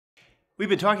We've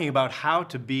been talking about how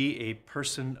to be a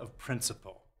person of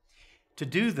principle. To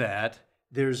do that,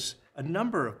 there's a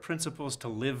number of principles to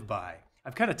live by.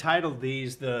 I've kind of titled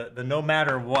these the no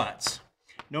matter whats.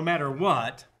 No matter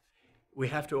what, we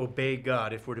have to obey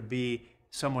God if we're to be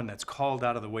someone that's called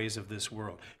out of the ways of this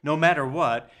world. No matter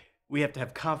what, we have to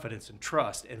have confidence and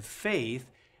trust and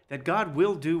faith that God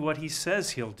will do what He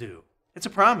says He'll do. It's a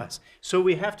promise. So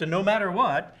we have to, no matter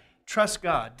what, trust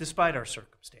God despite our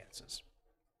circumstances.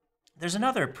 There's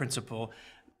another principle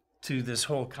to this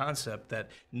whole concept that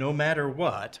no matter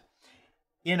what,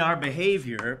 in our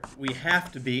behavior, we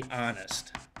have to be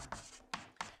honest.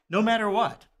 No matter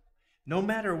what. No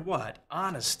matter what,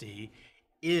 honesty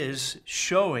is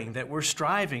showing that we're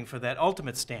striving for that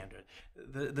ultimate standard,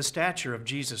 the stature of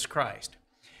Jesus Christ.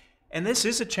 And this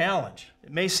is a challenge.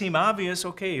 It may seem obvious,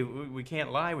 okay, we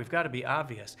can't lie, we've got to be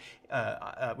obvious.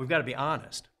 We've got to be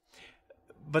honest.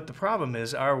 But the problem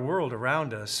is our world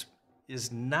around us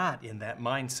is not in that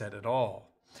mindset at all.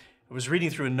 I was reading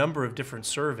through a number of different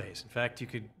surveys. In fact, you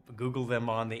could Google them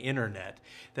on the internet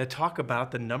that talk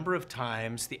about the number of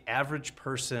times the average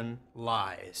person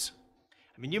lies.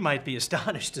 I mean, you might be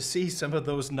astonished to see some of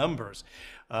those numbers.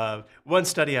 One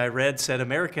study I read said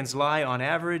Americans lie on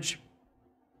average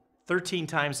 13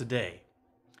 times a day.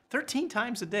 13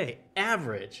 times a day,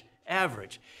 average.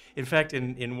 In fact,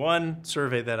 in one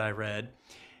survey that I read,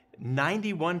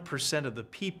 91% of the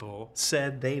people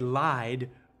said they lied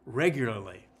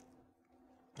regularly.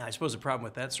 Now, I suppose the problem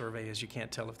with that survey is you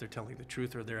can't tell if they're telling the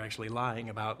truth or they're actually lying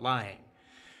about lying.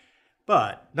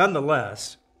 But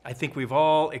nonetheless, I think we've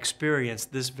all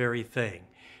experienced this very thing,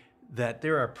 that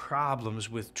there are problems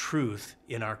with truth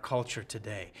in our culture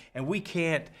today. And we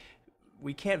can't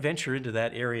venture into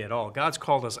that area at all. God's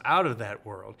called us out of that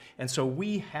world. And so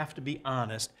we have to be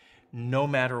honest no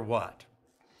matter what.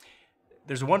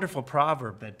 There's a wonderful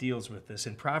proverb that deals with this.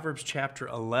 In Proverbs chapter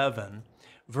 11,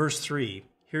 verse 3,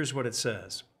 here's what it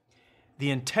says.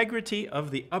 The integrity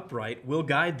of the upright will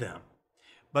guide them,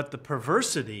 but the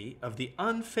perversity of the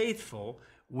unfaithful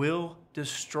will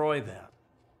destroy them.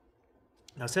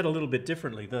 Now, said a little bit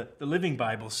differently, the Living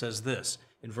Bible says this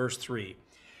in verse 3.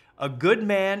 A good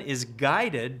man is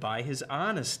guided by his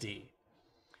honesty.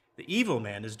 The evil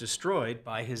man is destroyed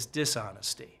by his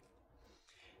dishonesty.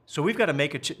 So we've got to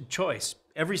make a choice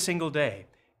every single day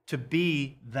to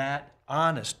be that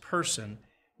honest person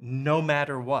no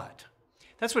matter what.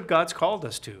 That's what God's called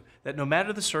us to, that no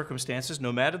matter the circumstances,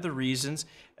 no matter the reasons,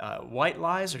 white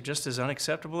lies are just as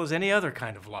unacceptable as any other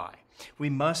kind of lie. We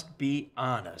must be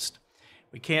honest.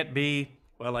 We can't be,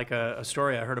 well, like a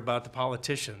story I heard about the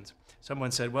politicians.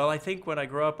 Someone said, well, I think when I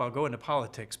grow up, I'll go into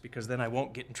politics because then I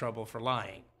won't get in trouble for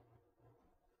lying.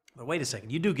 But wait a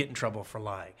second, you do get in trouble for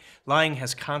lying. Lying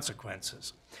has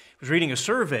consequences. I was reading a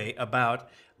survey about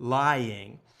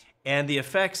lying and the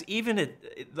effects even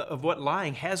of what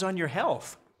lying has on your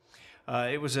health.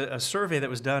 It was a survey that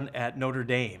was done at Notre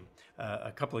Dame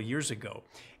a couple of years ago.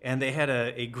 And they had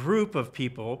a group of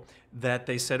people that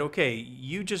they said, okay,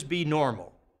 you just be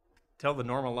normal. Tell the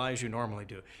normal lies you normally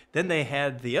do. Then they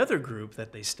had the other group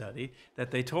that they studied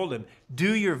that they told them,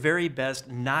 do your very best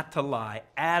not to lie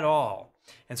at all.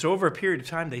 And so over a period of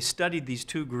time, they studied these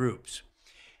two groups.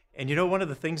 And you know one of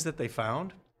the things that they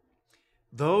found?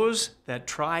 Those that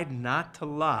tried not to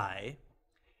lie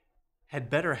had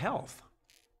better health.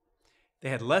 They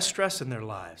had less stress in their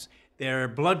lives. Their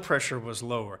blood pressure was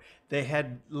lower. They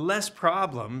had less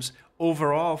problems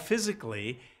overall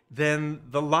physically than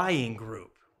the lying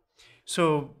group.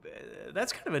 So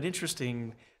that's kind of an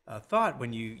interesting thought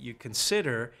when you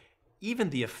consider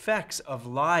even the effects of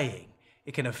lying.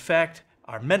 It can affect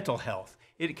our mental health.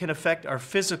 It can affect our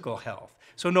physical health.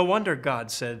 So no wonder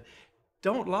God said,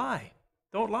 don't lie.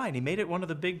 Don't lie. And He made it one of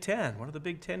the Big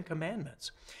Ten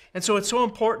commandments. And so it's so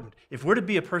important, if we're to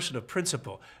be a person of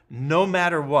principle, no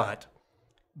matter what,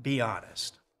 be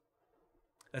honest.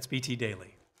 That's BT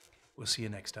Daily. We'll see you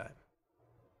next time.